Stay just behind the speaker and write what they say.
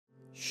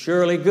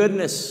Surely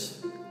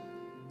goodness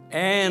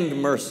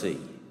and mercy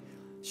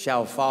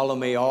shall follow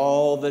me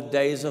all the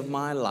days of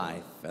my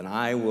life, and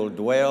I will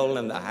dwell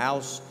in the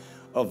house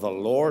of the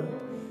Lord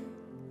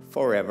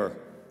forever.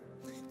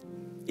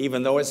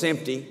 Even though it's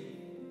empty,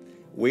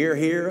 we're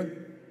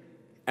here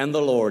and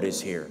the Lord is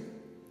here.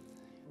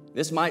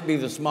 This might be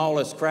the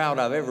smallest crowd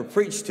I've ever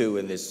preached to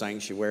in this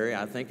sanctuary.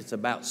 I think it's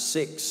about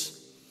 6.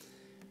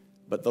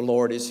 But the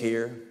Lord is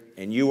here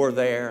and you are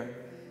there.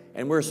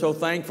 And we're so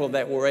thankful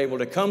that we're able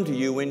to come to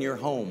you in your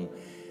home.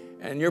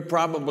 And you're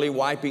probably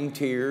wiping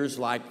tears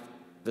like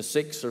the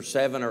 6 or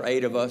 7 or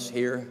 8 of us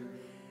here,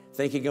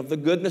 thinking of the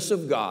goodness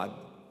of God.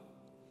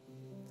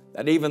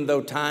 That even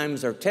though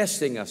times are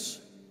testing us,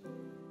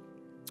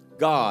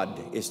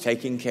 God is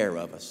taking care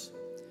of us.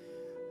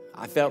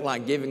 I felt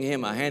like giving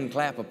him a hand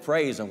clap of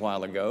praise a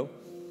while ago,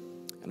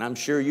 and I'm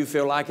sure you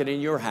feel like it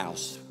in your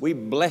house. We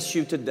bless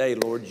you today,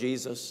 Lord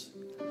Jesus.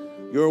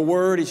 Your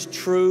word is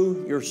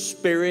true, your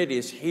spirit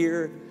is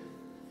here,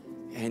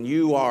 and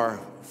you are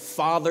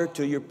Father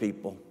to your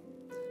people.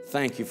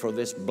 Thank you for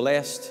this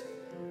blessed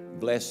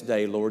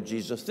day, Lord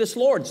Jesus, this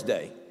Lord's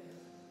Day.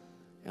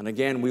 And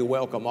again, we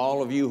welcome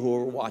all of you who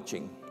are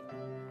watching.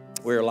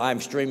 We're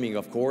live streaming,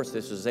 of course.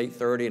 This is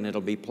 8:30, and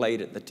it'll be played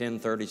at the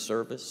 10:30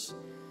 service.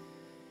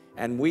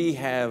 And we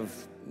have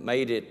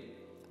made it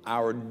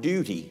our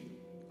duty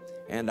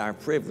and our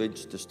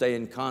privilege to stay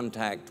in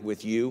contact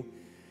with you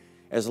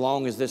as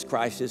long as this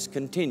crisis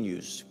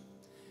continues.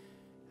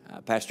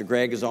 Pastor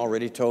Greg has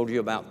already told you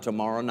about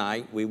tomorrow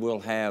night. We will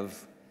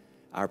have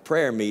our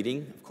prayer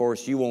meeting. Of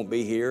course, you won't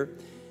be here.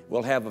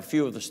 We'll have a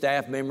few of the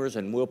staff members,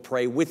 and we'll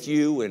pray with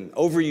you and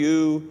over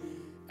you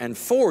and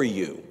for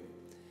you.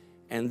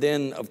 And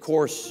then, of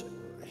course,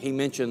 he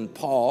mentioned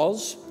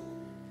pause.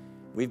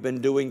 We've been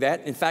doing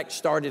that. In fact,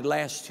 started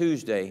last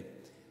Tuesday,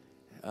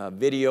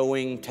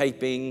 videoing,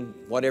 taping,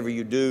 whatever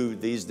you do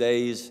these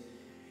days,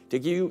 to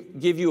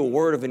give you a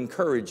word of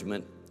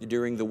encouragement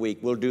during the week.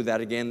 We'll do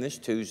that again this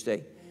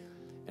Tuesday.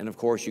 And, of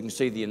course, you can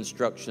see the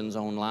instructions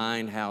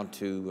online, how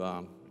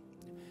to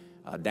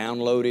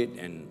download it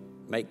and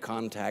make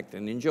contact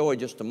and enjoy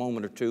just a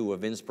moment or two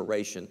of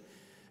inspiration.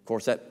 Of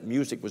course, that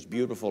music was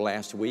beautiful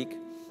last week,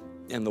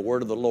 and the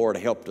word of the Lord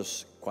helped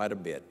us quite a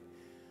bit.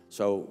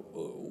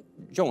 So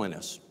join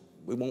us.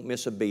 We won't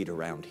miss a beat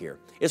around here.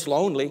 It's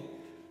lonely.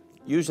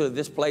 Usually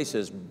this place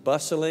is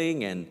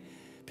bustling and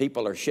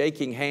people are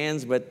shaking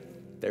hands, but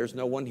there's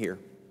no one here.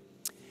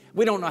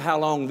 We don't know how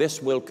long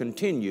this will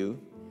continue,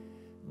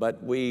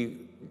 but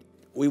we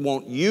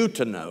want you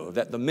to know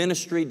that the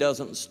ministry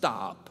doesn't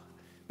stop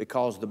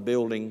because the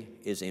building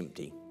is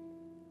empty.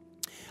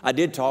 I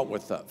did talk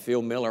with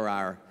Phil Miller,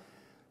 our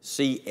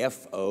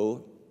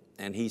CFO,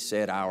 and he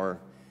said our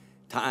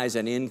tithes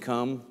and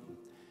income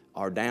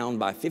are down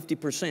by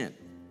 50%.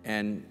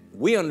 And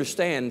we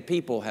understand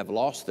people have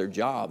lost their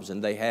jobs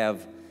and they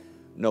have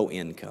no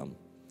income.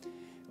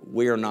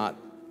 We are not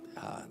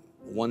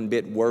one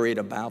bit worried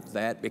about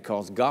that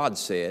because God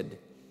said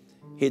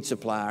He'd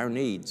supply our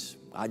needs.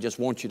 I just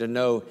want you to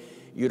know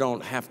you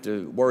don't have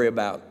to worry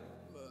about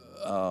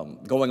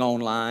going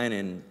online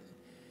and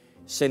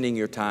sending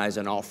your tithes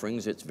and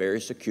offerings. It's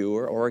very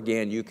secure. Or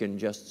again, you can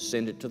just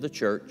send it to the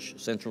church,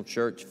 Central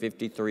Church,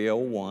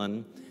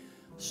 5301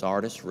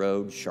 Sardis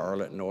Road,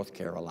 Charlotte, North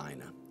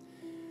Carolina.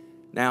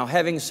 Now,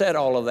 having said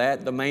all of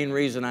that, the main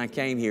reason I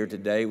came here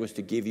today was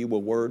to give you a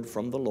word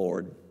from the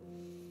Lord.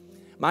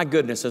 My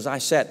goodness, as I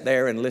sat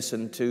there and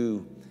listened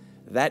to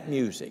that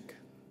music,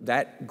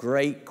 that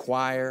great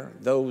choir,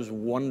 those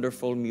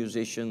wonderful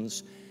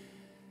musicians,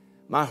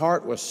 my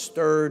heart was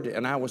stirred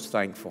and I was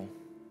thankful.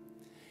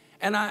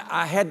 And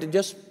I had to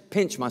just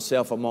pinch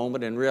myself a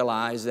moment and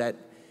realize that,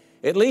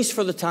 at least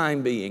for the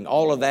time being,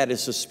 all of that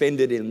is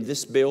suspended in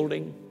this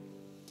building.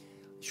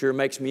 Sure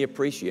makes me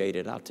appreciate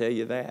it, I'll tell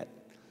you that.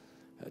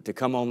 To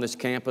come on this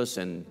campus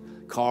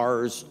and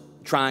cars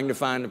trying to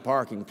find a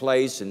parking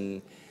place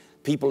and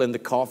people in the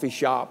coffee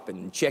shop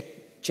and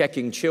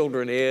checking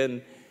children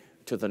in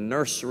to the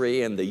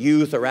nursery, and the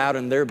youth are out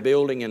in their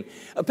building, and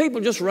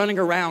people just running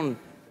around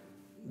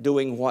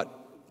doing what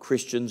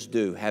Christians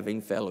do,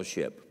 having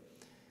fellowship.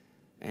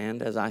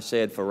 And as I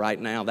said, for right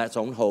now, that's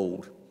on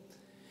hold.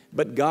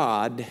 But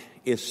God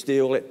is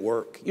still at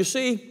work. You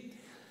see,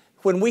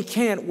 when we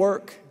can't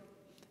work,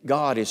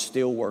 God is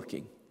still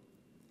working.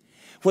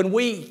 When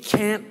we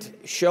can't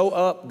show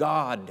up,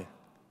 God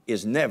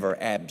is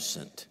never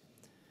absent.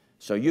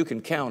 So you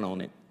can count on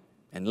it.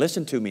 And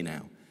listen to me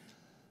now.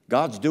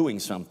 God's doing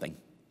something.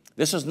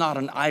 This is not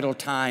an idle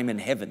time in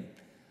heaven.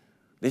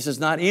 This is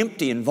not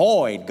empty and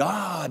void.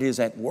 God is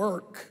at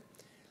work,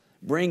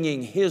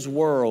 bringing His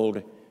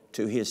world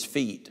to His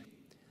feet,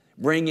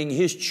 bringing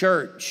His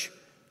church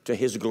to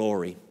His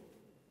glory.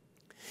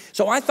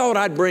 So I thought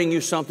I'd bring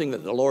you something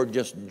that the Lord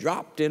just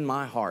dropped in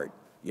my heart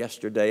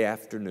yesterday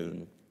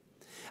afternoon.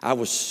 I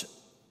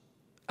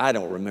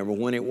don't remember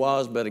when it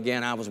was, but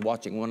again, I was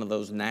watching one of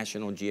those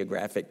National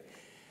Geographic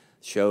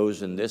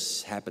shows, and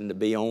this happened to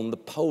be on the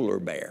polar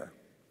bear.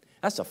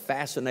 That's a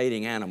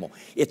fascinating animal.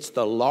 It's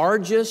the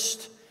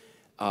largest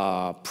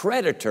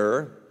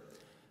predator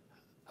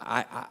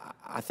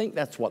I think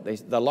that's what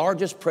the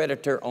largest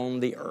predator on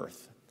the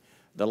earth,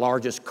 the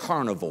largest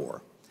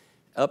carnivore,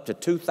 up to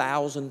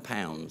 2,000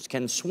 pounds,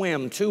 can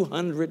swim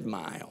 200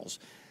 miles,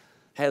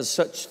 has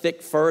such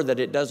thick fur that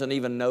it doesn't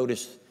even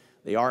notice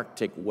the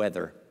Arctic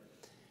weather.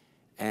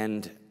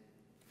 And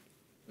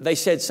they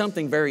said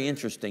something very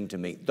interesting to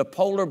me. The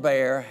polar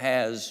bear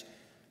has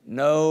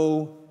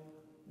no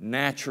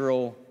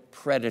natural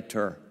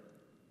predator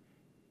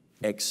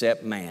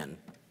except man.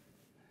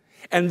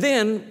 And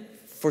then,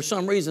 for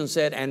some reason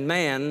said, and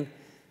man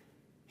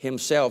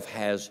himself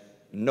has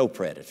no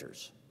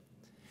predators.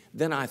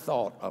 Then I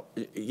thought,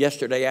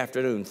 yesterday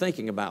afternoon,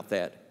 thinking about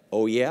that,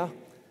 oh yeah?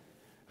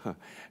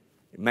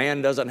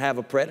 Man doesn't have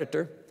a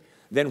predator?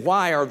 Then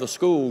why are the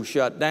schools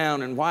shut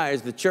down, and why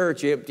is the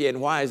church empty,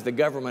 and why is the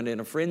government in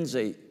a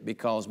frenzy?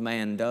 Because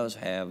man does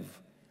have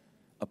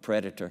a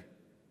predator.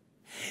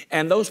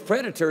 And those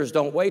predators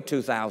don't weigh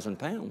 2,000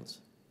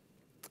 pounds.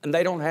 And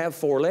they don't have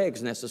 4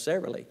 legs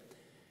necessarily.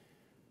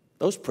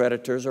 Those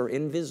predators are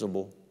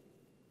invisible.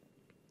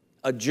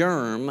 A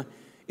germ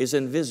is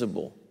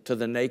invisible to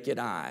the naked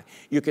eye.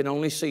 You can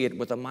only see it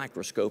with a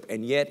microscope,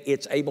 and yet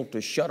it's able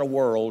to shut a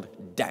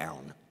world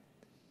down.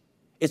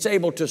 It's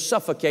able to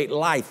suffocate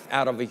life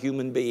out of a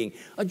human being.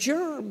 A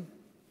germ.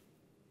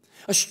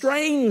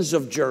 Strains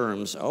of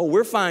germs. Oh,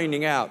 we're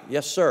finding out,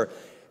 yes sir,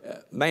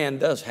 man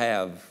does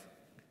have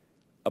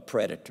a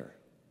predator.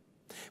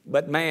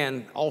 But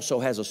man also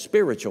has a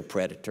spiritual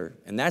predator,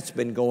 and that's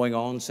been going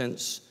on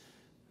since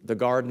the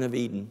Garden of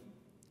Eden.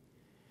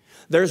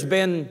 There's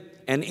been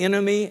an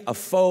enemy, a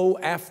foe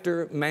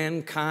after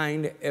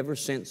mankind ever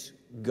since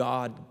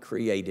God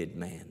created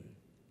man.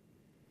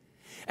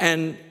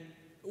 And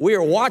we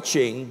are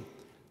watching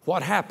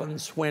what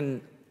happens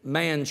when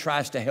man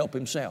tries to help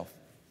himself.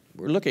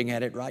 We're looking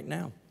at it right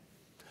now.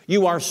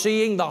 You are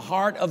seeing the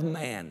heart of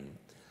man.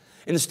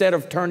 Instead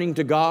of turning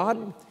to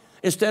God,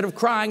 instead of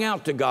crying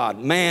out to God,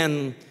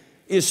 man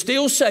is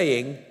still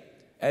saying,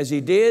 as he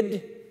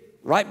did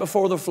right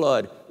before the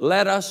flood,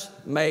 let us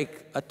make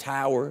a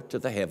tower to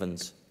the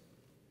heavens.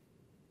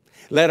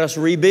 Let us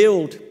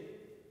rebuild.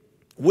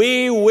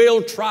 We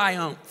will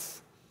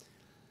triumph.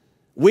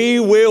 We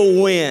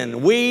will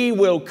win. We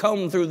will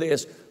come through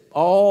this,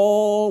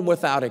 all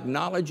without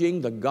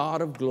acknowledging the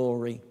God of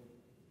glory.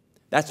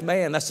 That's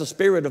man. That's the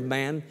spirit of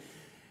man.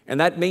 And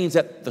that means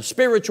that the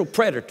spiritual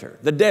predator,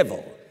 the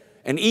devil,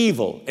 and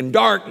evil and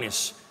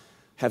darkness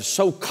have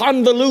so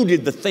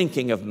convoluted the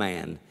thinking of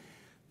man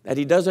that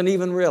he doesn't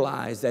even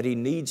realize that he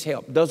needs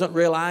help, doesn't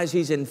realize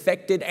he's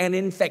infected and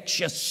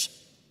infectious.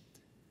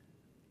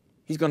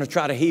 He's going to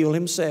try to heal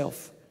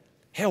himself,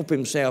 help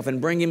himself, and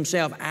bring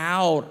himself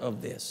out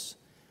of this.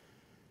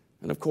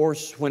 And of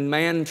course, when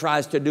man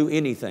tries to do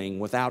anything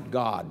without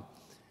God,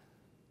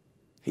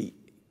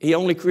 he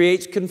only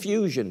creates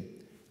confusion.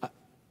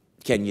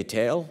 Can you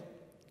tell?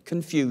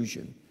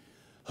 Confusion.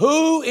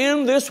 Who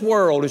in this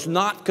world is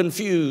not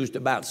confused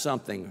about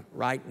something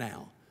right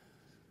now?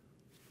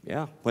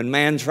 Yeah, when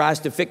man tries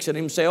to fix it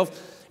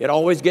himself, it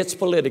always gets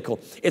political.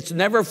 It's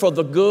never for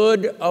the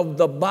good of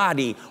the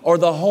body or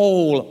the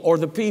whole or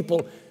the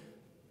people.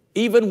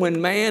 Even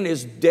when man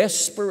is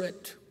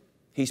desperate,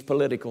 he's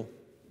political.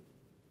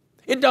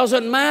 It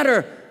doesn't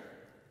matter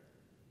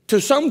to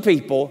some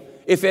people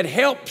if it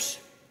helps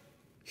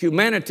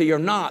humanity or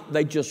not.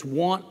 They just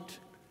want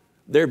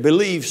their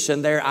beliefs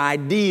and their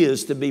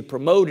ideas to be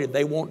promoted.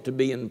 They want to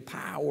be in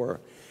power.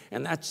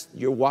 And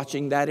you're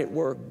watching that at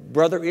work.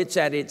 Brother, it's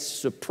at its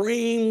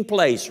supreme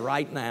place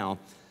right now.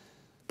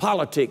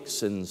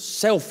 Politics and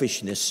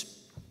selfishness.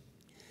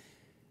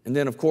 And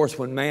then, of course,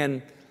 when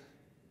man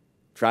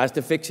tries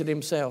to fix it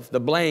himself,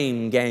 the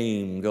blame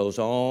game goes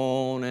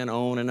on and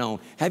on and on.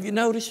 Have you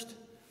noticed?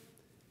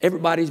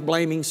 Everybody's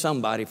blaming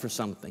somebody for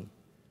something.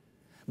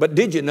 But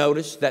did you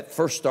notice that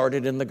first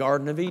started in the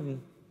Garden of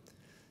Eden?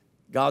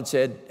 God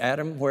said,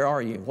 Adam, where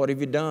are you? What have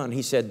you done?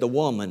 He said, the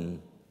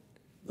woman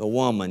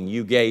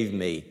you gave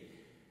me.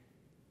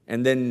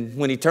 And then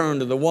when he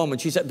turned to the woman,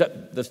 she said,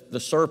 the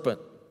serpent.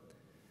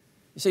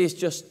 You see, it's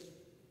just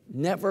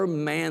never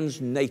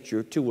man's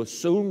nature to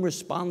assume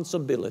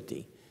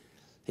responsibility.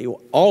 He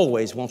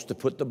always wants to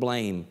put the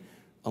blame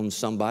on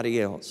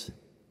somebody else.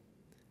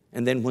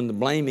 And then when the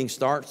blaming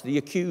starts, the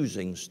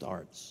accusing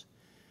starts.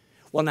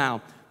 Well,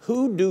 now,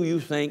 who do you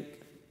think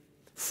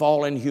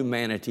fallen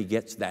humanity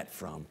gets that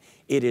from?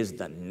 It is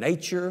the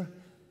nature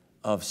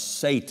of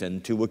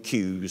Satan to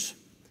accuse.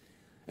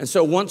 And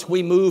so once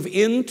we move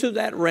into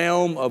that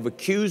realm of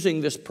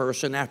accusing this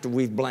person after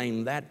we've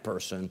blamed that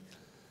person,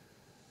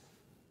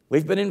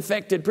 we've been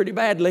infected pretty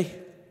badly.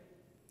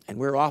 And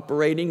we're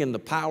operating in the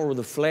power of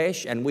the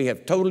flesh, and we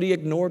have totally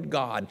ignored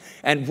God.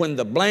 And when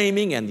the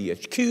blaming and the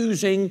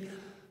accusing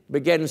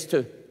begins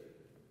to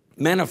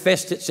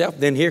manifest itself,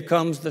 then here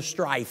comes the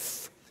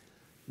strife,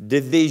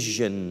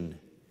 division,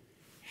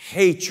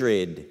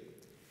 hatred,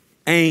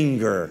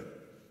 anger.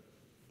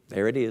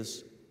 There it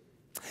is.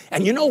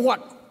 And you know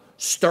what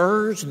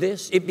stirs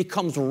this? It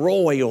becomes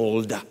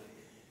roiled.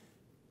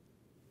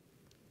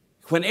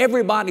 When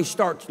everybody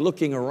starts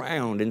looking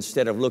around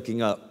instead of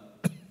looking up,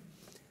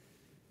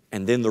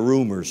 And then the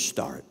rumors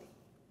start.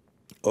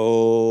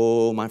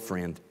 Oh, my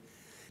friend.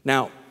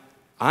 Now,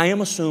 I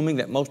am assuming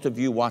that most of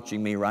you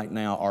watching me right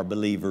now are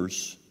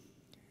believers.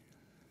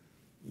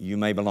 You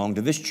may belong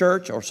to this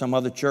church or some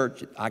other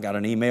church. I got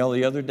an email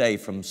the other day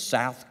from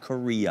South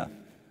Korea.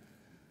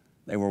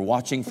 They were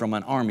watching from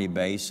an army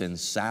base in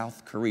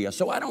South Korea.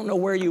 So I don't know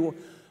where you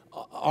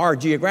are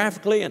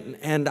geographically,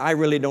 and I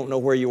really don't know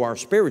where you are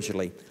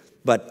spiritually.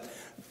 But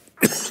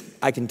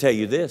I can tell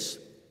you this.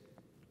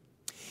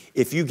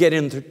 If you get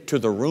into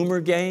the rumor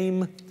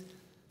game,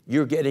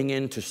 you're getting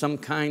into some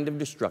kind of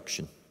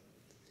destruction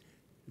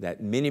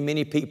that many,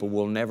 many people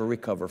will never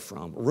recover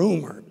from.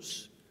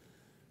 Rumors,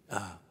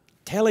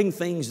 telling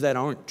things that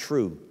aren't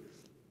true.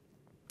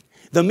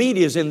 The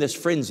media is in this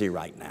frenzy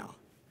right now.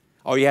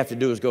 All you have to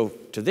do is go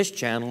to this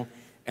channel,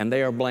 and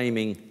they are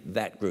blaming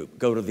that group.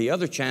 Go to the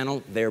other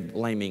channel, they're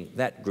blaming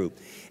that group.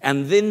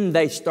 And then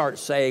they start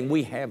saying,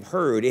 we have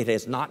heard, it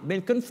has not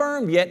been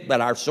confirmed yet,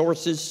 but our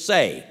sources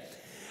say.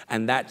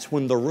 And that's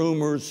when the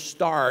rumors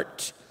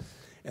start.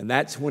 And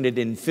that's when it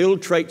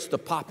infiltrates the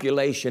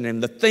population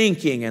and the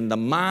thinking and the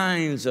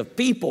minds of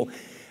people.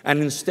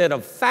 And instead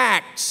of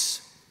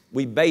facts,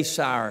 we base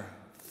our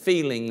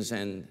feelings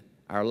and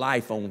our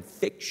life on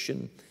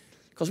fiction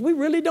because we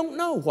really don't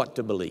know what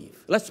to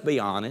believe. Let's be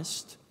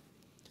honest.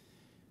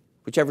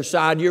 Whichever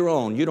side you're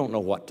on, you don't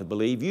know what to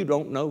believe. You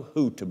don't know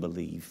who to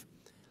believe.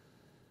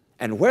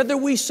 And whether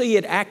we see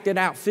it acted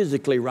out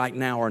physically right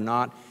now or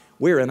not,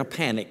 we're in a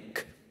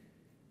panic.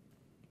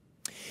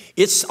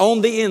 It's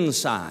on the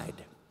inside.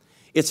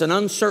 It's an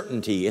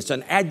uncertainty. It's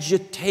an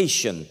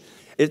agitation.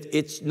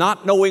 It's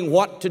not knowing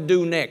what to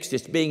do next.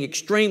 It's being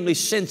extremely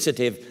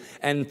sensitive,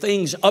 and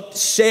things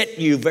upset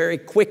you very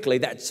quickly.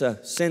 That's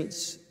a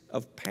sense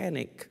of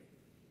panic.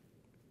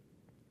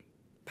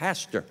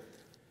 Pastor,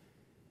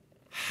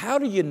 how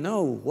do you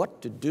know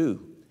what to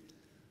do?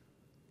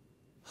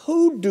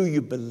 Who do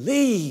you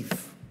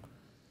believe?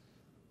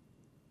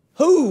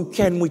 Who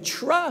can we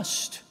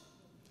trust?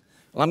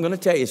 Well, I'm going to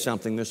tell you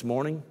something this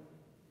morning.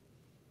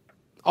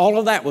 All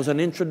of that was an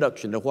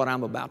introduction to what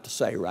I'm about to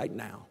say right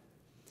now.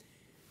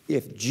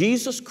 If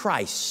Jesus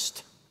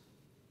Christ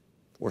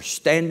were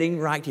standing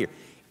right here,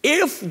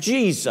 if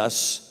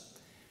Jesus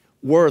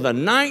were the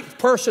ninth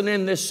person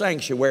in this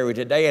sanctuary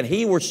today and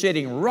He were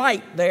sitting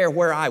right there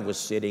where I was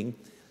sitting,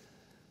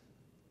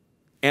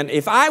 and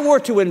if I were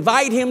to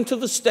invite Him to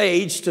the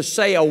stage to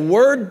say a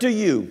word to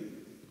you,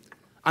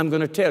 I'm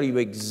going to tell you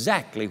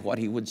exactly what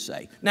He would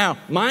say. Now,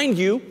 mind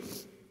you,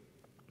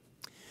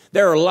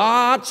 there are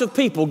lots of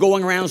people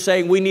going around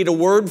saying we need a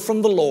word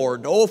from the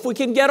Lord. Oh, if we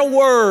can get a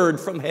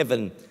word from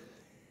heaven.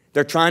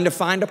 They're trying to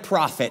find a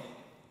prophet.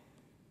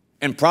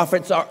 And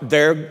prophets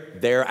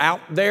they're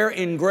out there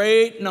in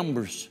great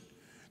numbers.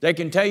 They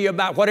can tell you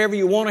about whatever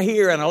you want to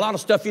hear and a lot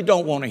of stuff you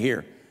don't want to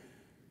hear.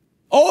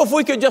 Oh, if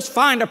we could just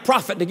find a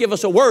prophet to give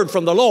us a word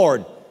from the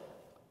Lord.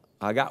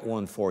 I got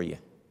one for you.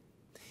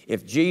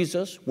 If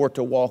Jesus were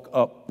to walk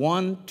up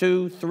 1,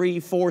 2, 3,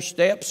 4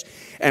 steps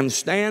and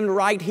stand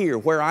right here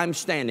where I'm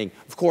standing,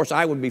 of course,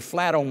 I would be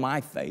flat on my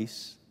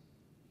face.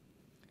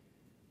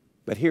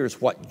 But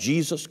here's what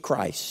Jesus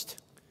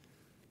Christ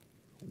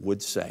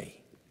would say.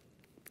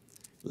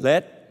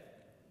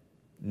 Let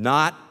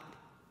not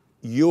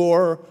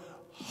your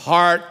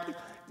heart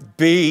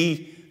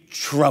be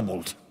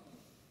troubled.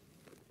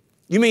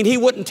 You mean He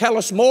wouldn't tell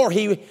us more?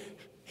 He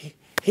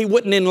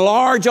wouldn't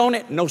enlarge on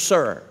it? No,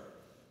 sir.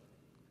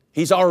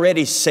 He's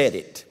already said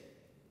it.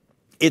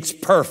 It's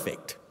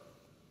perfect.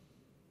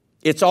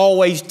 It's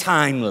always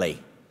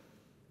timely.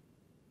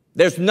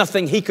 There's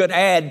nothing He could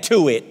add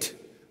to it.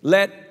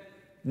 Let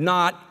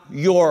not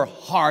your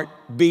heart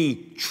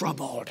be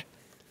troubled.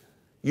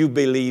 You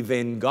believe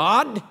in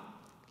God,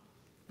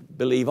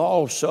 believe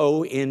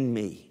also in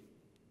me.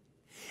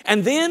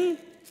 And then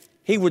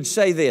He would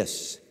say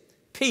this,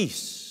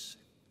 peace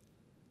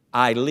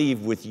I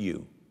leave with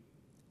you.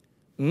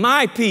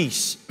 My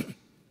peace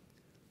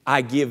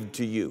I give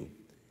to you.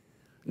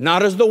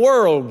 Not as the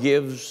world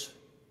gives,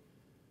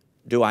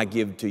 do I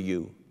give to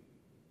you.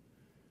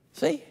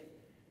 See?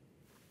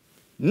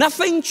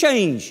 Nothing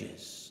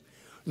changes.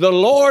 The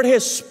Lord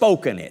has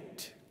spoken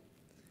it.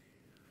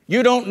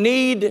 You don't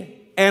need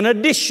an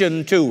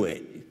addition to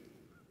it.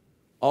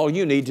 All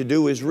you need to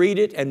do is read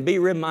it and be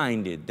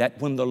reminded that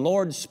when the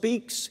Lord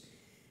speaks,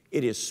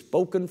 it is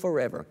spoken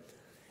forever.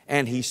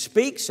 And He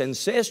speaks and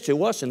says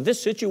to us in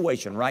this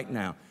situation right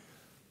now,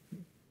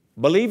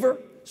 believer,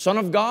 son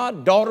of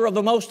God, daughter of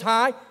the Most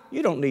High,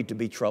 you don't need to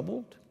be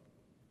troubled.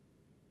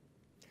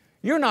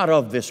 You're not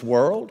of this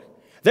world.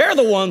 They're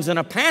the ones in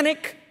a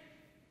panic.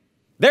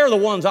 They're the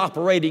ones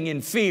operating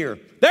in fear.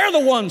 They're the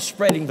ones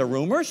spreading the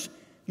rumors.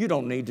 You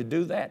don't need to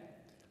do that.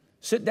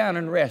 Sit down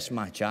and rest,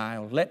 my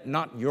child. Let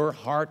not your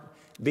heart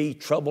be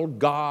troubled.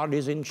 God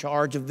is in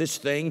charge of this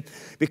thing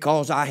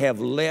because I have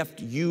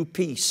left you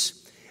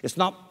peace. It's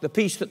not the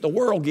peace that the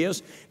world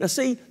gives. Now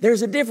see,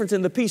 there's a difference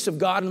in the peace of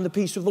God and the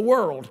peace of the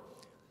world.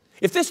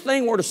 If this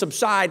thing were to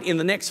subside in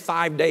the next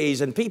 5 days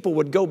and people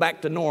would go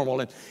back to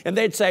normal and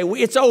they'd say,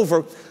 it's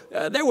over,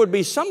 there would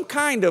be some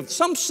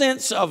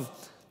sense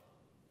of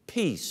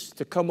peace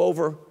to come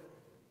over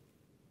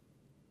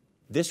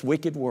this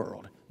wicked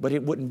world. But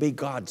it wouldn't be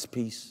God's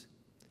peace.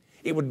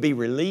 It would be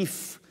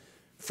relief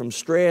from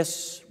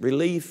stress,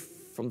 relief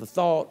from the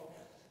thought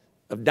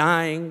of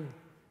dying,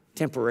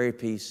 temporary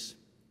peace.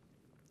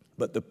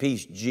 But the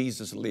peace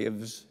Jesus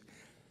lives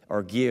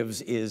or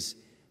gives is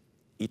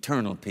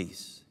eternal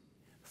peace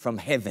from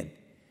heaven,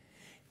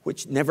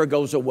 which never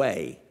goes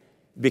away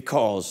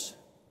because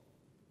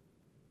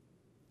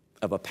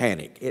of a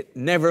panic. It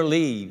never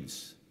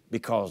leaves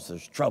because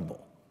there's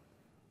trouble.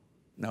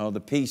 No, the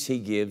peace He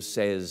gives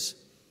says,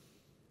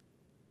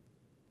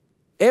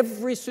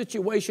 every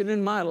situation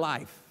in my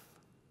life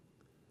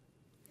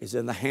is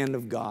in the hand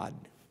of God.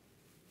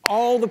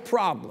 All the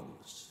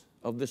problems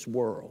of this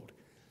world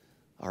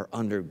are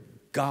under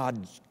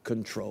God's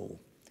control.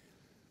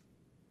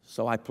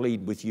 So I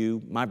plead with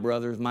you, my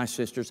brothers, my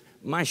sisters,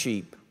 my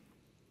sheep,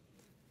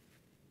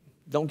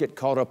 don't get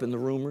caught up in the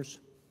rumors.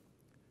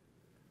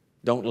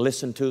 Don't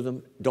listen to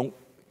them. Don't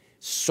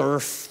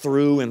surf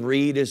through and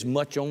read as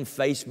much on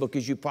Facebook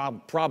as you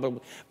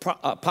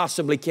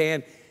possibly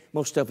can.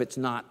 Most of it's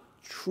not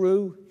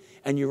true,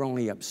 and you're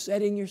only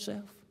upsetting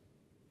yourself.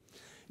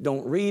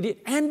 Don't read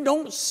it, and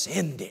don't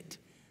send it.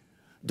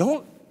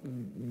 Don't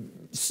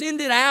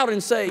send it out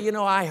and say,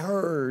 I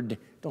heard.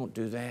 Don't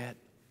do that.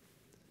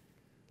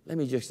 Let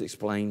me just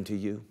explain to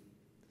you.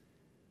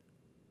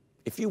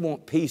 If you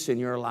want peace in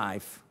your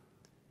life,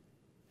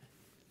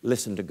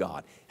 listen to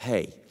God.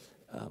 Hey,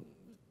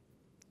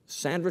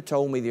 Sandra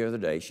told me the other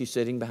day, she's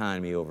sitting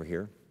behind me over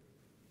here.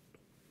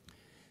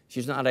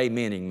 She's not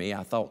amening me.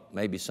 I thought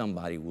maybe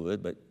somebody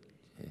would, but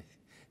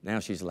now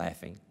she's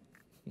laughing.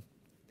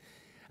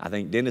 I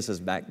think Dennis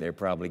is back there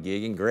probably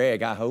gigging.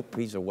 Greg, I hope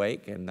he's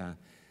awake, and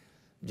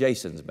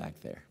Jason's back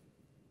there.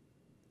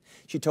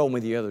 She told me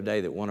the other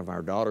day that one of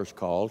our daughters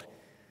called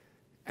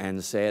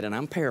and said, and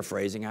I'm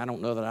paraphrasing, I don't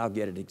know that I'll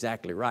get it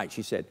exactly right.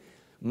 She said,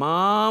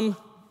 Mom,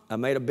 I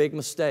made a big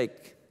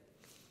mistake.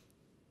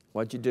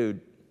 What'd you do?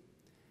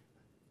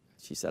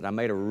 She said, I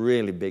made a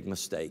really big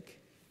mistake.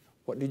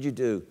 What did you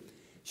do?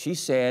 She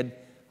said,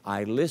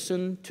 I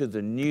listened to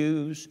the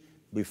news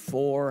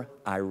before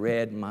I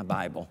read my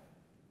Bible.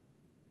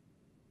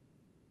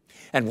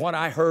 And what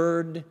I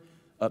heard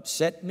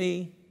upset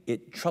me,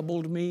 it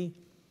troubled me,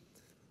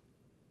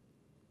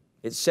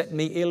 it set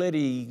me ill at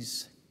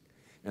ease.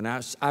 And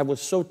I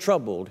was so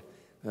troubled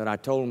that I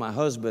told my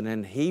husband,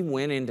 and he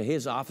went into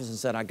his office and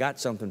said, I got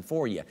something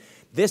for you.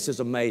 This is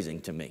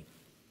amazing to me.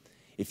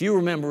 If you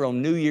remember,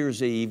 on New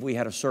Year's Eve, we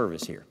had a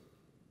service here.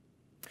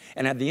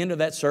 And at the end of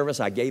that service,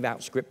 I gave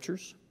out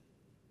scriptures.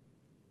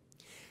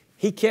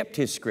 He kept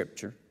his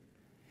scripture.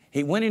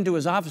 He went into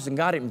his office and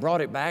got it and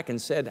brought it back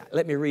and said,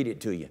 let me read it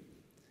to you.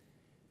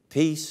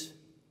 Peace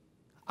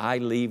I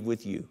leave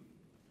with you.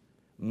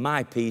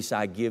 My peace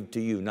I give to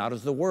you. Not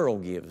as the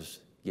world gives,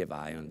 give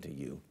I unto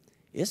you.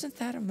 Isn't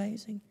that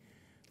amazing?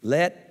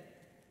 Let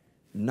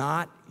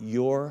not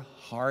your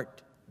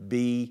heart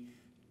be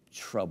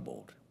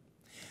troubled.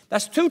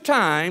 That's 2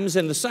 times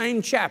in the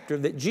same chapter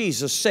that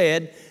Jesus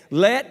said,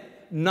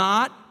 let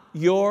not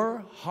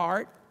your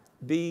heart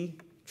be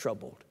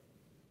troubled.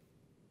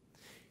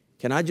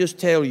 Can I just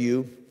tell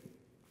you,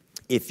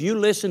 if you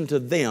listen to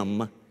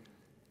them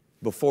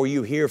before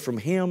you hear from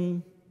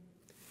Him,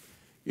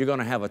 you're going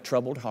to have a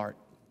troubled heart.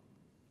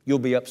 You'll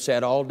be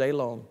upset all day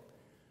long.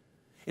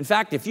 In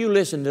fact, if you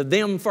listen to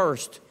them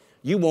first,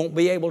 you won't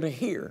be able to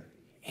hear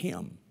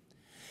Him,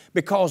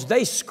 because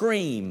they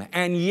scream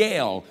and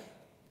yell.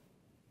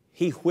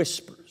 He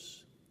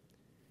whispers.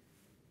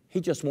 He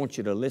just wants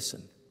you to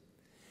listen.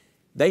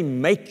 They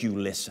make you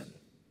listen.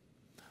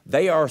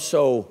 They are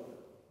so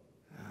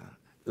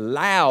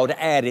loud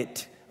at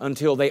it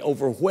until they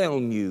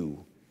overwhelm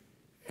you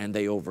and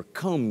they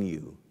overcome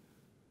you.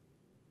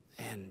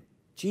 And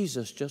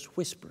Jesus just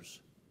whispers.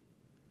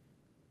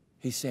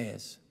 He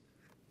says,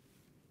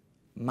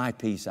 my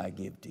peace I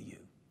give to you.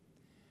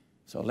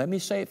 So let me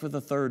say it for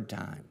the 3rd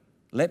time.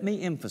 Let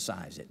me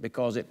emphasize it,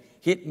 because it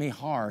hit me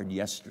hard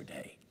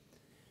yesterday.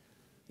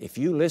 If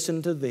you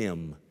listen to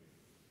them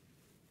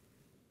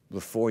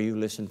before you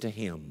listen to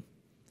Him,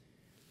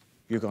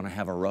 you're going to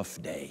have a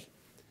rough day.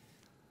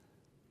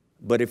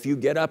 But if you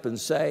get up and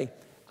say,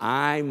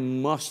 I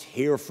must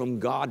hear from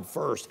God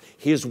first.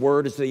 His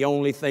word is the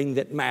only thing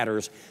that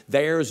matters.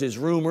 Theirs is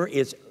rumor.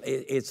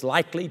 It's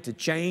likely to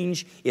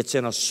change. It's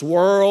in a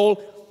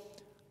swirl.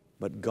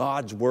 But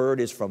God's word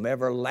is from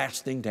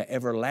everlasting to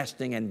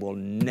everlasting and will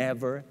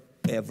never,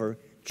 ever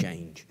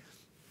change.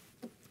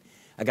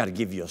 I got to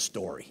give you a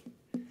story.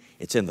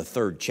 It's in the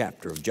 3rd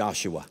chapter of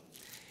Joshua.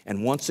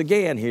 And once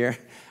again here,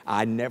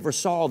 I never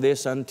saw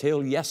this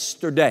until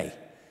yesterday.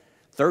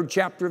 3rd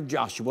chapter of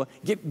Joshua.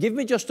 Give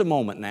me just a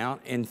moment now.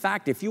 In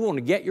fact, if you want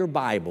to get your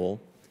Bible,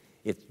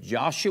 it's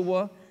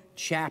Joshua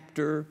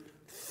chapter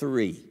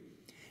 3.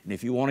 And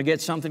if you want to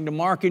get something to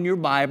mark in your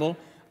Bible,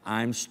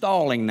 I'm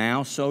stalling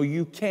now so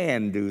you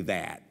can do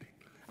that.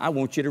 I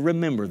want you to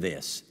remember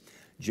this.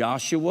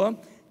 Joshua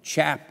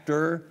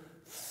chapter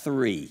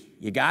 3.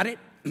 You got it?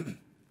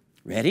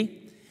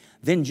 Ready?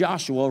 Then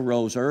Joshua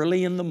rose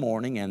early in the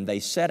morning, and they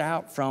set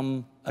out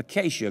from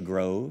Acacia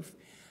Grove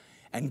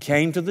and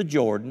came to the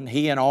Jordan,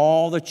 he and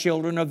all the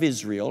children of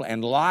Israel,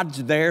 and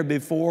lodged there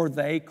before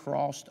they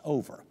crossed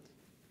over.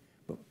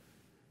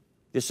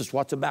 This is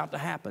what's about to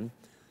happen.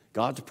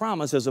 God's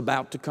promise is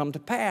about to come to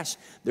pass.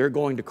 They're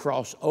going to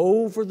cross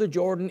over the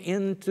Jordan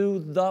into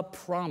the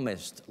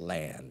promised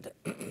land.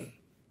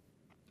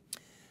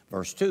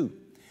 Verse 2.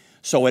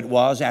 So it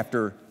was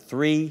after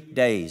 3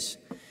 days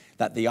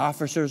that the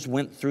officers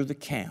went through the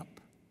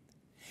camp,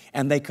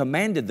 and they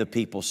commanded the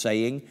people,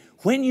 saying,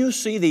 when you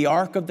see the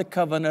ark of the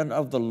covenant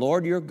of the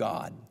Lord your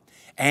God,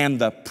 and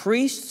the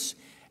priests,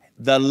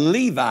 the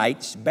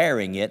Levites,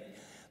 bearing it,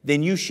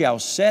 then you shall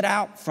set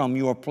out from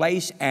your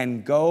place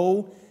and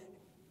go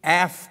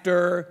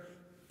after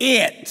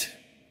it.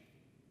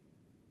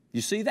 You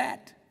see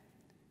that?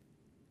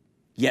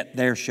 Yet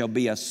there shall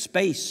be a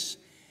space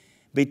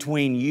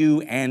between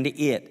you and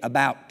it,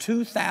 about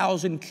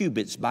 2,000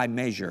 cubits by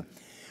measure.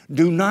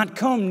 Do not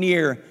come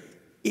near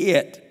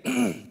it,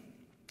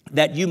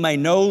 that you may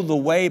know the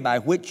way by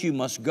which you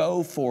must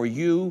go, for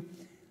you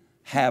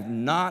have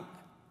not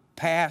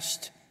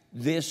passed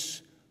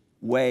this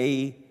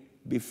way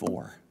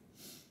before.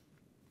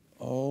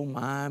 Oh,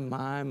 my,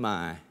 my,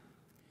 my.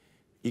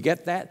 You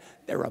get that?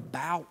 They're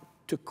about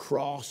to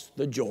cross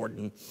the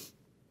Jordan.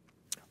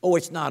 Oh,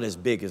 it's not as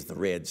big as the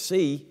Red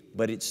Sea,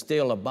 but it's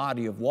still a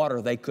body of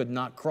water they could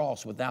not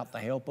cross without the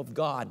help of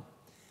God.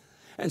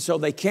 And so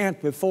they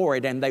camped before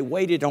it, and they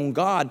waited on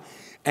God.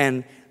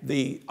 And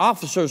the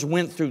officers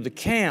went through the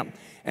camp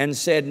and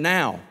said,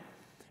 now,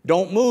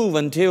 don't move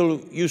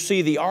until you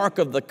see the ark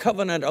of the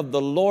covenant of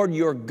the Lord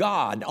your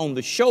God on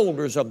the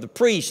shoulders of the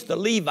priests, the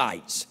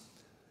Levites.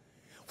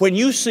 When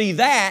you see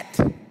that,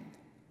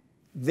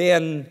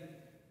 then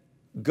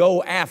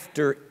go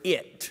after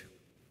it.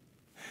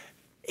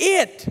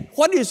 It,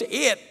 what is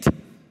it?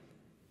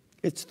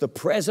 It's the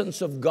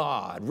presence of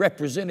God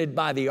represented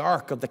by the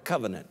ark of the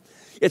covenant.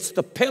 It's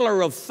the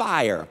pillar of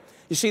fire.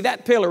 You see,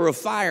 that pillar of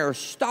fire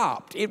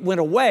stopped. It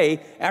went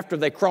away after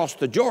they crossed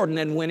the Jordan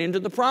and went into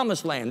the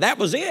promised land. That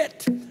was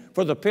it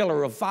for the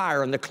pillar of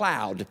fire and the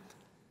cloud.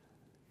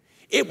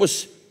 It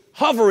was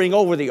hovering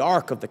over the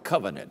ark of the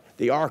covenant.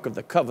 The ark of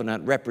the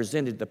covenant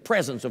represented the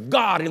presence of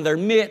God in their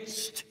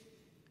midst.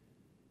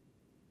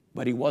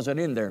 But he wasn't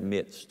in their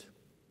midst.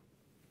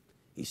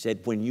 He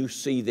said, when you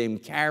see them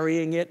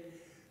carrying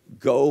it,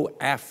 go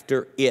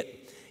after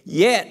it.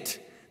 Yet,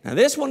 now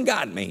this one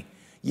got me,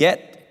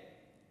 yet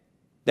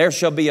there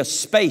shall be a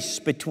space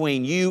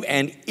between you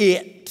and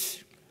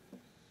it,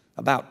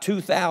 about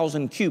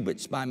 2,000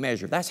 cubits by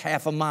measure. That's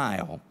half a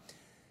mile.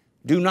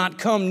 Do not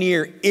come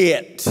near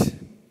it,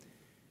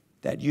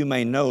 that you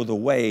may know the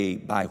way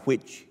by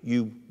which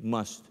you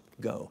must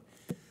go.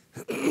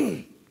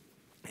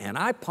 And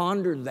I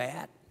pondered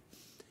that,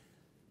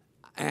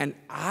 and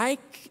I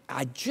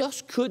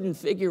just couldn't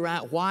figure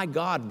out why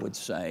God would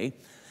say,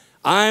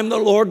 I am the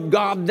Lord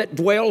God that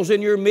dwells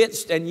in your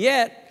midst, and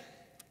yet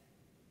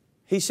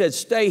he said,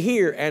 stay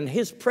here, and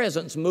his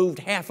presence moved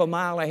half a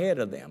mile ahead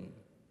of them.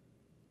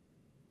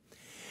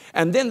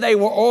 And then they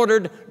were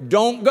ordered,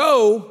 don't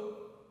go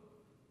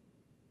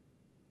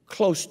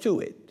close to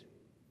it.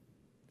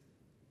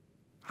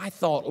 I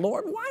thought,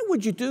 Lord, why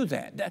would you do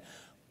that?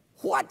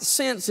 What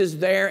sense is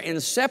there in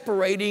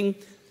separating?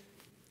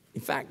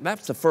 In fact,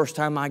 that's the first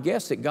time, I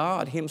guess, that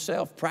God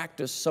himself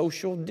practiced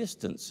social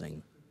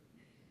distancing.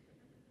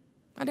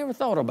 I never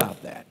thought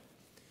about that.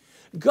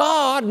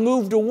 God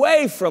moved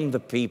away from the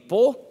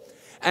people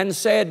and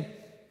said,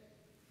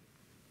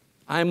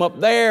 I'm up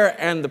there,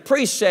 and the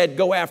priest said,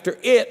 go after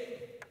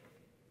it.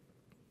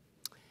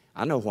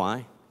 I know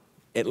why,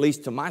 at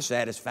least to my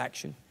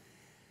satisfaction.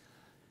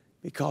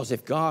 Because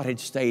if God had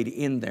stayed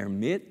in their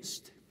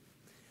midst,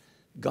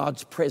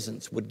 God's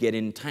presence would get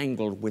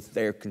entangled with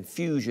their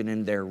confusion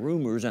and their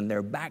rumors and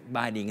their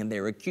backbiting and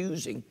their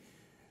accusing.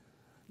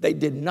 They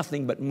did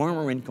nothing but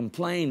murmur and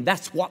complain.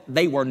 That's what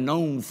they were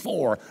known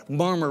for,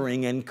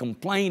 murmuring and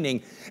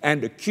complaining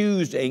and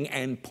accusing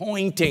and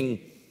pointing.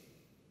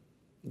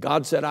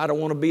 God said, I don't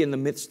want to be in the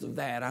midst of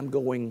that. I'm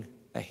going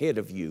ahead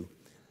of you.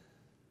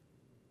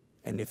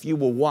 And if you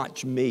will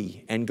watch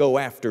me and go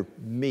after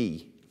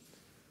me,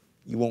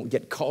 you won't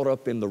get caught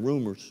up in the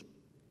rumors,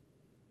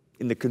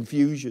 in the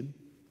confusion.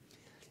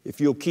 If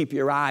you'll keep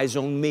your eyes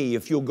on me,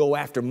 if you'll go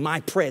after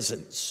my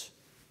presence.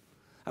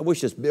 I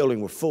wish this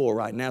building were full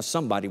right now.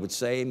 Somebody would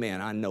say,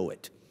 amen, I know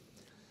it.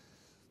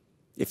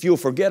 If you'll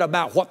forget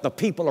about what the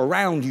people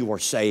around you are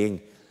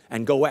saying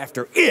and go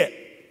after it.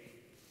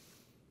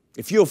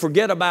 If you'll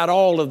forget about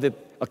all of the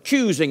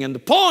accusing and the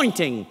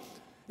pointing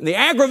and the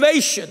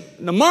aggravation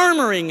and the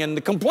murmuring and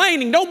the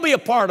complaining, don't be a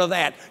part of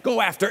that.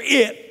 Go after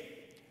it.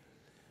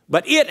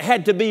 But it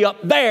had to be up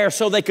there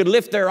so they could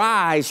lift their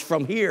eyes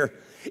from here.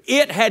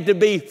 It had to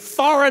be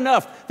far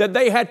enough that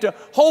they had to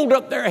hold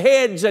up their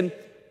heads and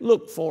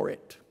look for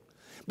it.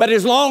 But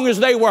as long as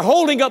they were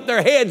holding up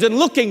their heads and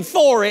looking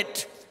for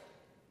it,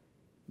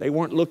 They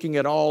weren't looking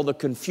at all the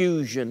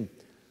confusion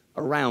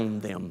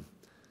around them.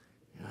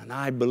 And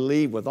I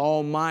believe with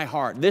all my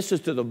heart, this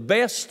is to the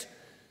best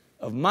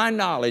of my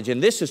knowledge,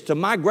 and this is to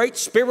my great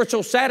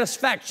spiritual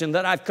satisfaction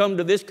that I've come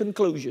to this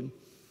conclusion.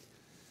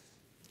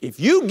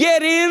 If you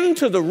get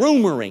into the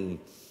rumoring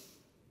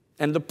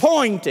and the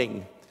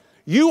pointing,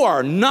 you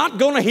are not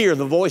going to hear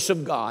the voice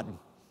of God.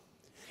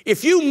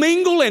 If you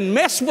mingle and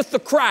mess with the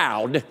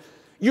crowd,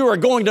 you are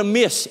going to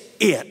miss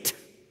it.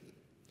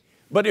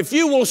 But if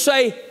you will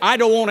say, I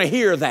don't want to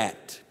hear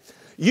that,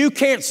 you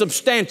can't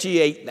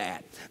substantiate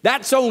that.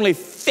 That's only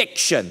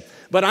fiction.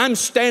 But I'm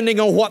standing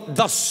on what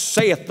thus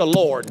saith the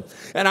Lord.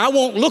 And I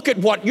won't look at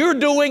what you're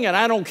doing, and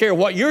I don't care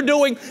what you're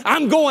doing.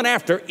 I'm going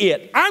after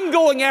it. I'm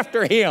going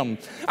after Him.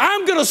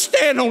 I'm going to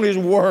stand on His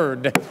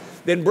word.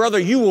 Then, brother,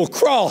 you will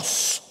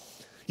cross.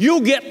 You'll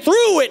get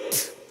through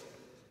it.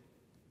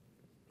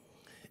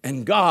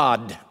 And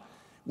God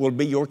will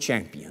be your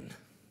champion.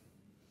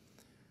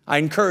 I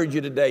encourage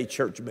you today,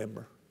 church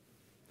member,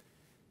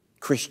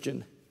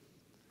 Christian,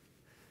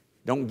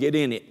 don't get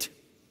in it.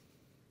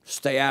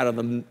 Stay out of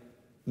the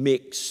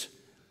mix.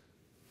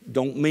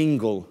 Don't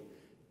mingle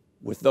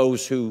with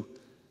those who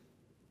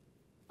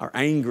are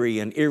angry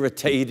and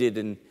irritated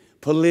and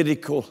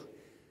political.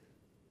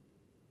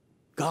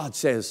 God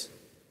says,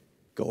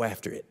 go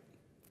after it.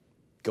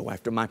 Go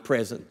after my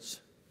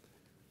presence.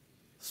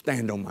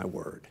 Stand on my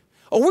word.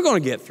 Oh, we're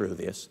going to get through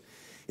this.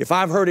 If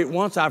I've heard it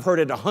once, I've heard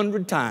it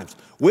 100 times.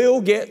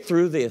 We'll get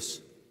through this.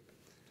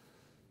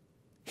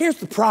 Here's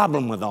the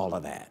problem with all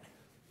of that.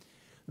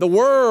 The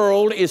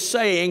world is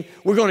saying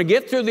we're going to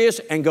get through this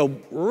and go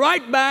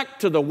right back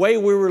to the way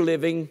we were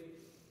living.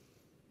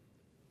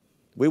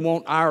 We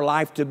want our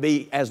life to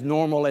be as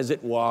normal as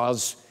it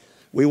was.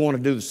 We want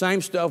to do the same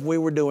stuff we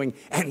were doing,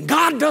 and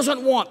God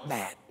doesn't want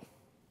that.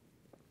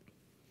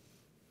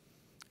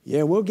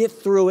 Yeah, we'll get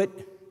through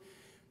it.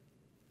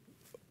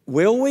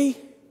 Will we?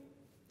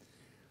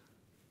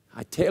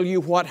 I tell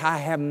you what, I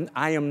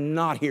am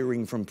not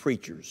hearing from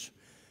preachers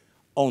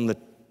on the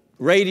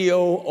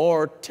radio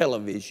or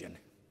television.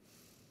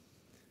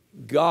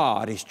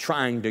 God is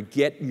trying to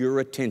get your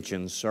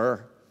attention,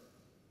 sir.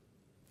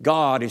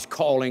 God is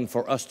calling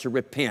for us to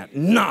repent,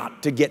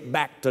 not to get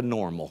back to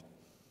normal.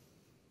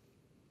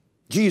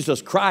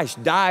 Jesus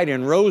Christ died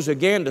and rose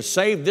again to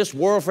save this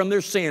world from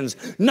their sins,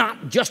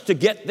 not just to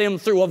get them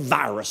through a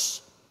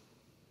virus.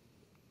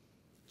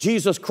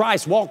 Jesus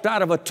Christ walked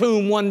out of a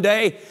tomb one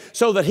day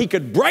so that He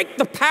could break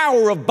the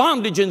power of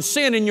bondage and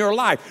sin in your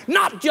life.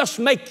 Not just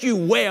make you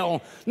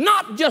well,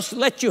 not just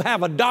let you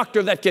have a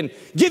doctor that can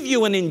give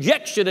you an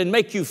injection and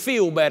make you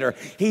feel better.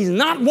 He's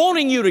not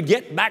wanting you to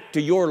get back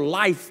to your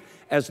life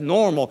as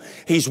normal.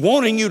 He's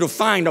wanting you to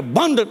find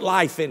abundant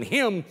life in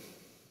Him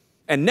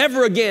and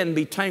never again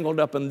be tangled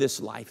up in this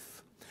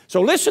life.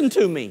 So listen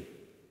to me.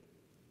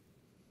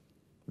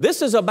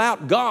 This is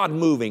about God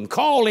moving,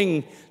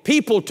 calling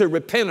people to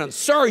repentance.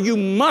 Sir, you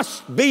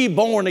must be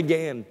born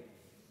again.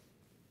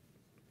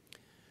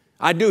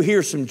 I do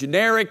hear some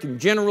generic and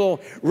general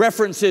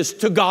references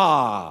to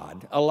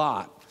God a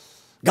lot.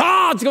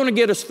 God's going to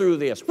get us through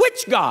this.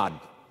 Which God?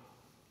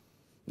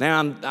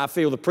 Now I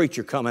feel the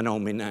preacher coming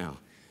on me now.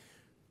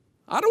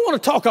 I don't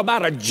want to talk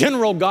about a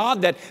general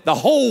God that the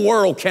whole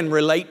world can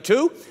relate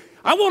to.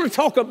 I want to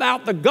talk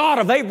about the God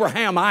of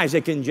Abraham,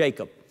 Isaac, and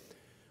Jacob,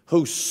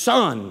 whose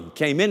Son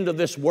came into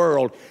this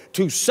world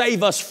to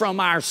save us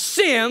from our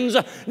sins,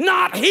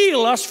 not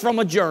heal us from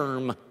a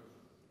germ.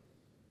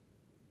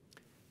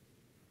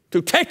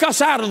 To take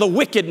us out of the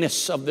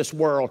wickedness of this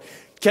world.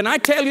 Can I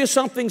tell you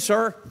something,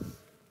 sir?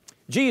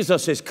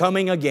 Jesus is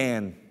coming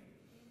again.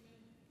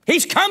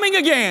 He's coming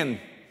again.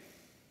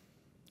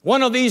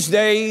 One of these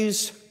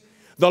days,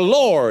 the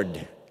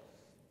Lord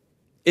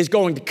is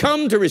going to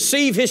come to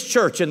receive His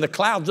church in the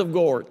clouds of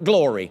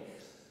glory.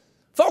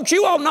 Folks,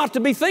 you ought not to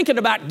be thinking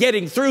about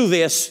getting through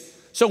this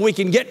so we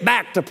can get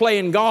back to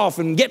playing golf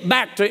and get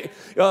back to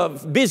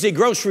busy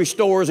grocery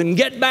stores and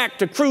get back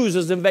to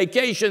cruises and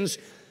vacations.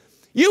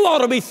 You ought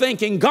to be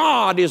thinking,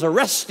 God is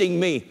arresting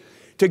me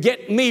to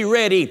get me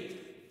ready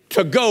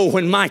to go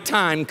when my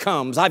time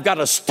comes. I've got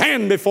to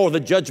stand before the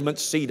judgment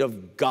seat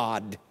of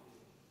God.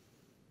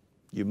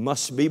 You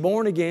must be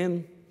born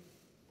again.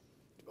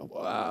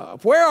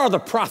 Where are the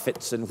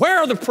prophets and where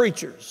are the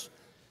preachers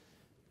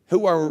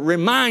who are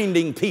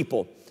reminding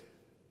people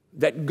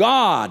that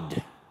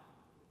God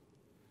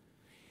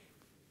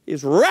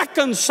is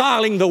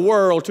reconciling the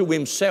world to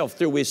Himself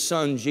through His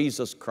Son,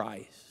 Jesus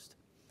Christ?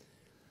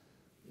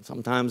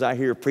 Sometimes I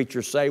hear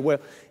preachers say, well,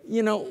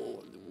 you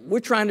know, we're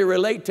trying to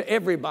relate to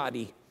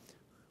everybody.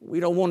 We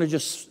don't want to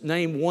just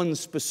name one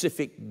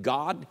specific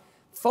God.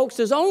 Folks,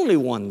 there's only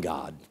one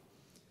God.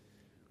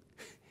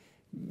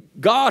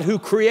 God who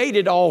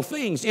created all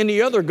things.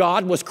 Any other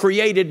God was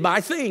created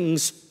by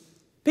things,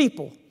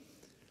 people.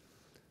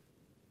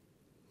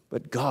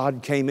 But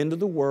God came into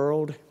the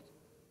world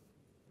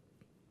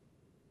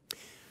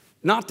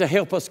not to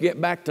help us get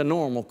back to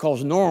normal,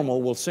 because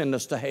normal will send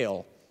us to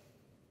hell.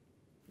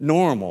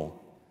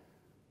 Normal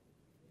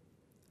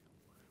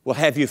will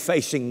have you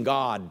facing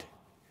God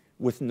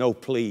with no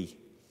plea.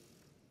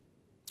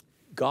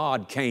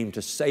 God came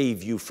to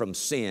save you from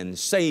sin,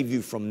 save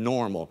you from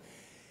normal,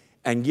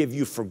 and give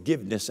you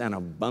forgiveness and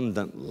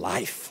abundant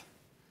life.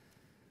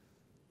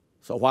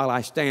 So while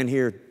I stand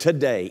here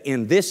today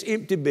in this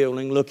empty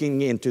building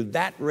looking into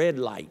that red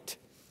light,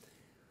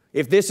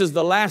 if this is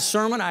the last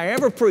sermon I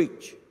ever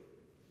preach,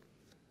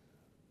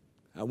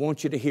 I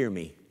want you to hear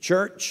me.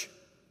 Church,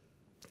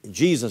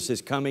 Jesus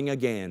is coming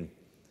again.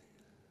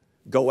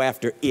 Go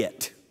after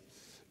it.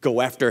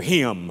 Go after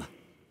Him.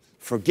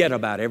 Forget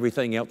about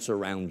everything else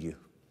around you.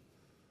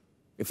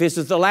 If this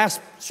is the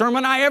last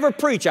sermon I ever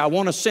preach, I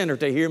want a sinner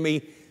to hear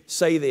me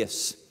say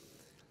this.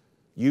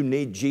 You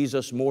need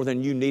Jesus more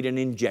than you need an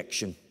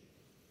injection.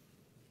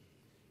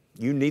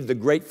 You need the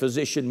great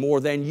physician more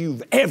than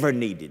you've ever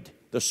needed,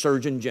 the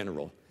Surgeon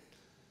General.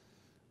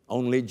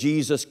 Only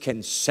Jesus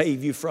can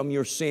save you from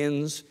your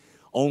sins.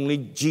 Only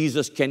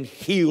Jesus can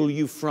heal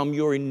you from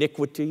your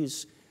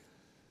iniquities.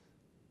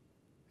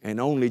 And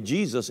only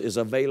Jesus is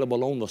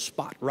available on the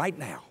spot right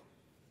now.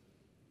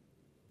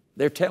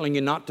 They're telling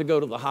you not to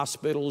go to the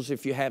hospitals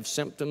if you have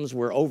symptoms.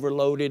 We're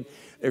overloaded.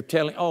 They're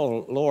telling,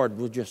 oh, Lord,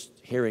 we're just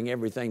hearing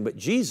everything. But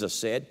Jesus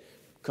said,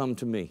 come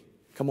to me.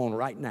 Come on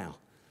right now.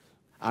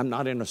 I'm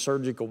not in a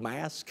surgical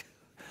mask.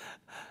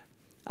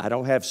 I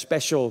don't have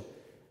special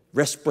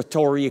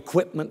respiratory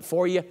equipment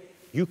for you.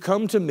 You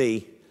come to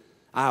me.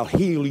 I'll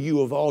heal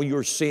you of all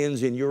your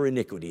sins and your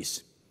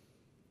iniquities.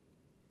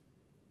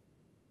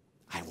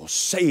 I will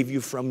save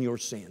you from your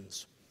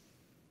sins.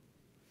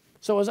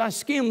 So as I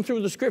skim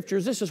through the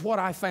Scriptures, this is what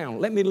I found.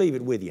 Let me leave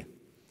it with you.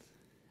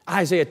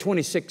 Isaiah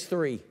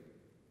 26:3.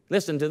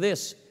 Listen to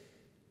this,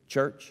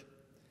 church.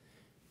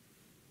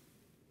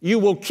 You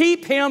will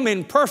keep him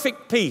in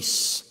perfect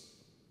peace,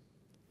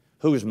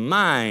 whose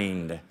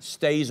mind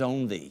stays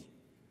on thee.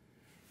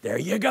 There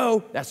you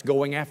go. That's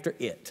going after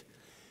it.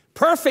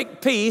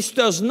 Perfect peace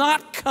does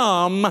not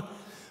come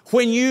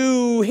when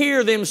you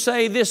hear them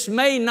say, this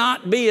may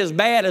not be as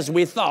bad as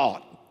we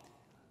thought.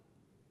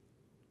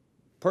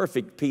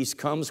 Perfect peace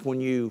comes when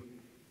you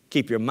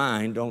keep your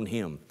mind on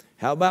Him.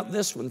 How about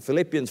this one?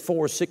 Philippians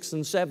 4:6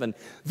 and 7.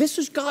 This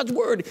is God's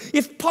Word.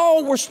 If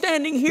Paul were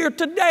standing here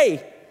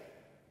today,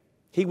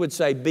 he would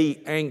say,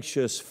 be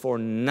anxious for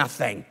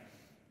nothing,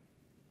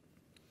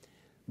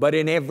 but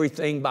in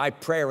everything by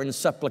prayer and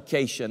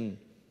supplication,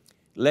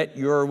 let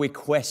your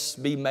requests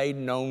be made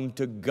known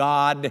to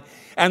God,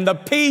 and the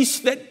peace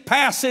that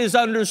passes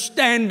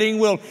understanding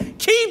will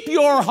keep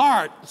your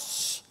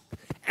hearts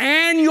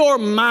and your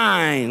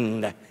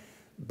mind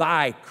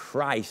by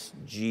Christ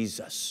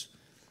Jesus.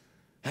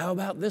 How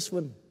about this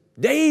one?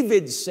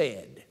 David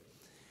said,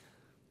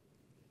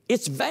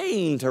 it's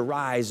vain to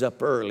rise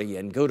up early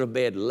and go to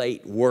bed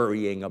late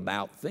worrying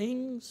about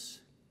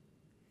things.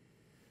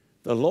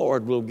 The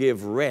Lord will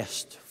give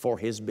rest for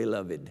His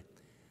beloved.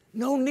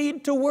 No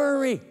need to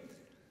worry.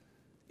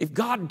 If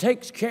God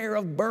takes care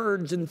of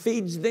birds and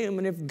feeds them,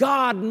 and if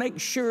God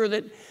makes sure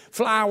that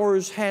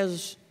flowers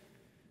has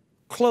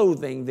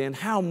clothing, then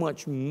how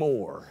much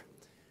more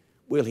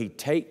will He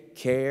take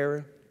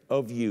care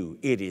of you?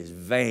 It is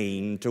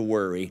vain to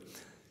worry.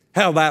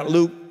 How about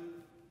Luke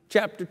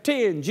chapter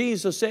 10?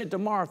 Jesus said to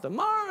Martha,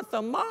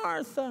 Martha,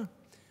 Martha,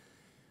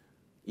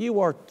 you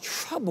are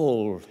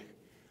troubled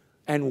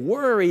and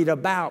worried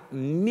about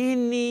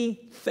many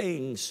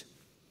things.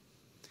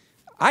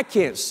 I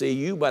can't see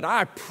you, but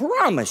I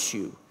promise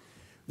you,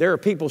 there are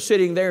people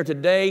sitting there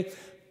today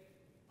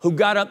who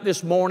got up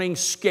this morning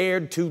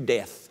scared to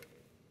death.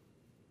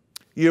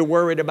 You're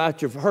worried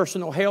about your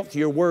personal health.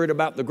 You're worried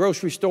about the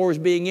grocery stores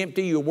being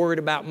empty. You're worried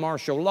about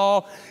martial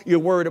law. You're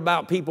worried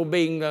about people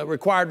being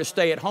required to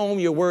stay at home.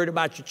 You're worried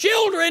about your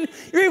children.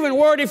 You're even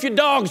worried if your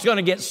dog's going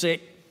to get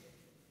sick.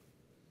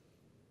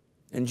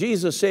 And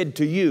Jesus said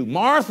to you,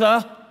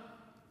 Martha,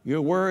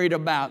 you're worried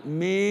about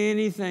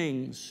many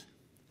things,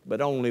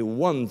 but only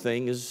one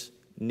thing is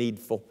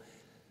needful.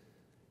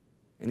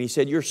 And He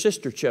said, your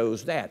sister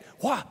chose that.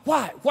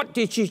 Why? What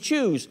did she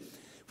choose?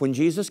 When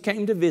Jesus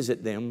came to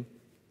visit them,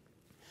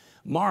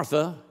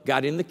 Martha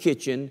got in the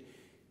kitchen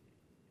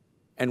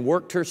and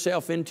worked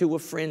herself into a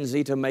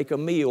frenzy to make a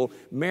meal.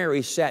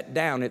 Mary sat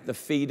down at the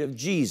feet of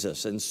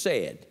Jesus and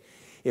said,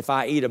 if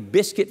I eat a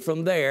biscuit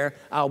from there,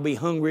 I'll be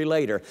hungry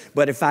later.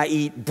 But if I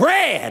eat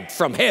bread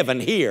from heaven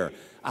here,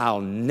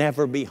 I'll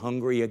never be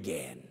hungry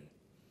again.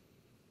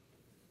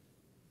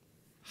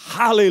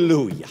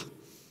 Hallelujah.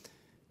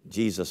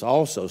 Jesus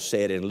also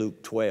said in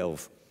Luke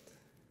 12,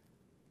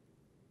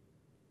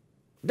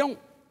 don't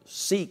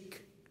seek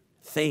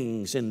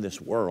things in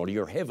this world.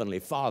 Your heavenly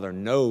Father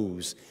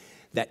knows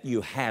that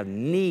you have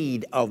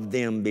need of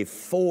them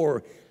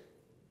before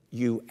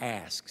you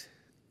ask.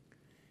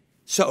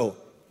 So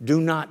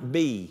do not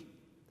be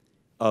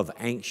of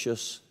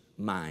anxious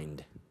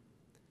mind.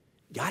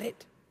 Got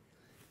it?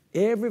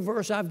 Every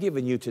verse I've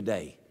given you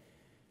today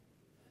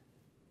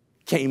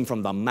came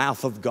from the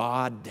mouth of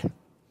God,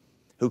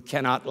 who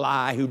cannot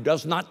lie, who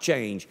does not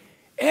change.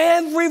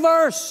 Every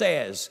verse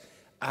says,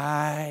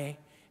 I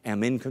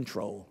am in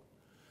control.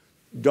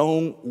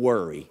 Don't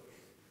worry.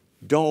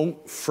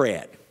 Don't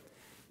fret.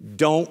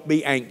 Don't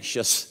be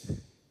anxious.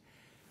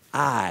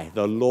 I,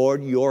 the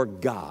Lord your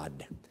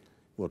God,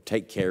 will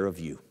take care of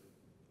you.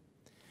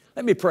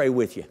 Let me pray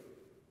with you.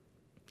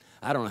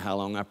 I don't know how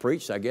long I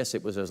preached. I guess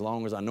it was as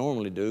long as I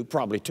normally do,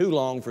 probably too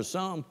long for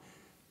some.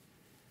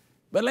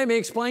 But let me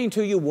explain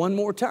to you one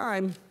more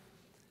time.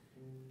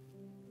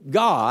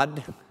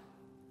 God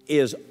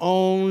is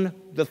on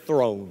the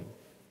throne.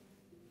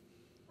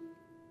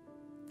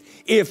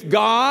 If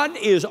God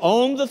is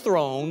on the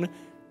throne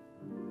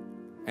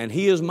and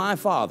He is my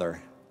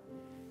Father,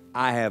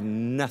 I have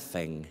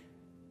nothing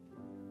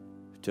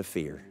to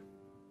fear.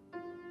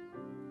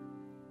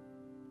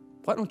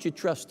 Why don't you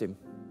trust Him?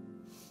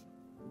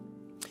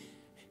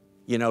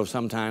 You know,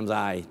 sometimes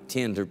I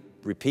tend to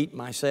repeat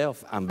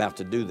myself. I'm about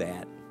to do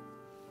that.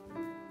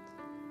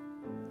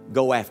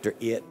 Go after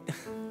it.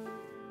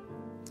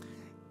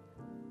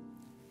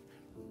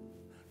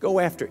 Go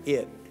after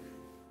it.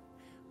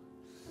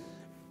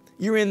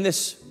 You're in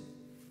this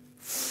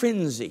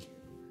frenzy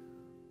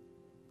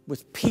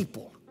with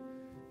people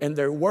and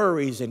their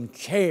worries and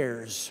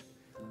cares.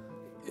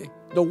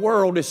 The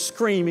world is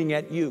screaming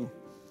at you.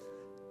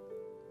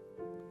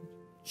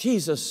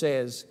 Jesus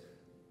says,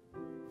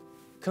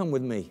 come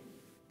with me.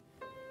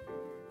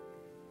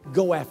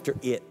 Go after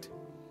it.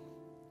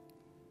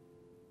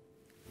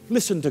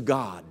 Listen to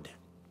God,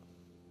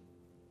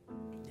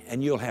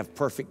 and you'll have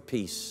perfect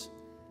peace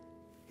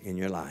in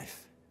your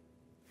life.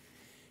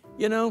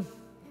 You know,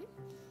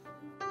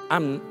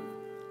 I'm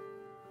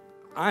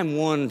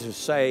one to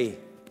say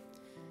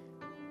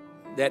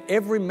that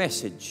every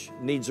message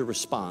needs a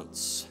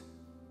response.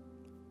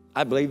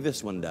 I believe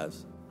this one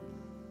does.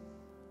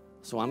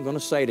 So I'm going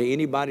to say to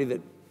anybody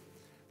that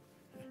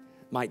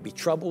might be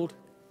troubled,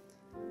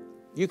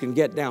 you can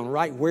get down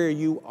right where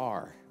you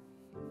are.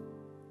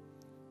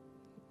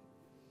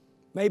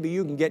 Maybe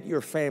you can get your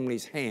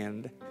family's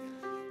hand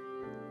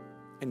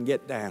and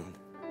get down.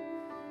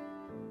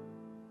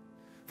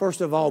 First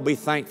of all, be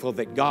thankful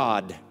that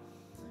God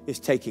is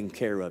taking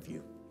care of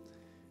you.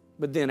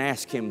 But then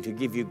ask Him to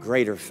give you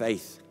greater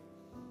faith.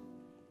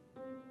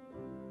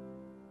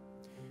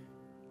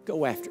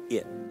 Go after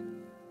it.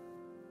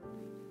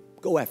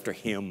 Go after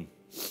Him.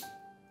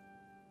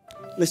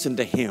 Listen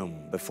to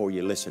Him before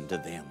you listen to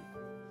them.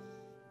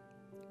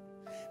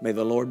 May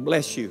the Lord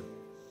bless you.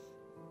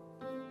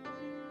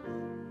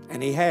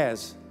 And He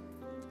has.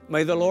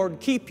 May the Lord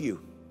keep you.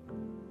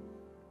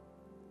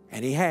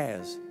 And He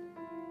has.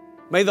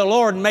 May the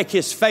Lord make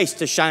His face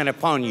to shine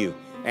upon you.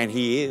 And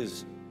He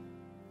is.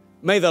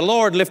 May the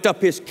Lord lift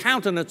up His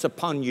countenance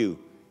upon you.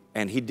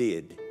 And He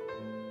did.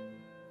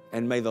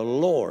 And may the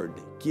Lord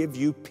give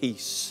you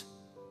peace.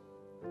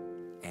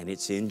 And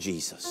it's in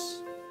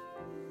Jesus.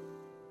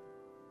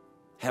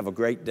 Have a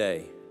great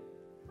day.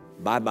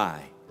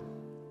 Bye-bye.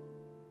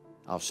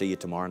 I'll see you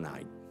tomorrow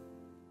night.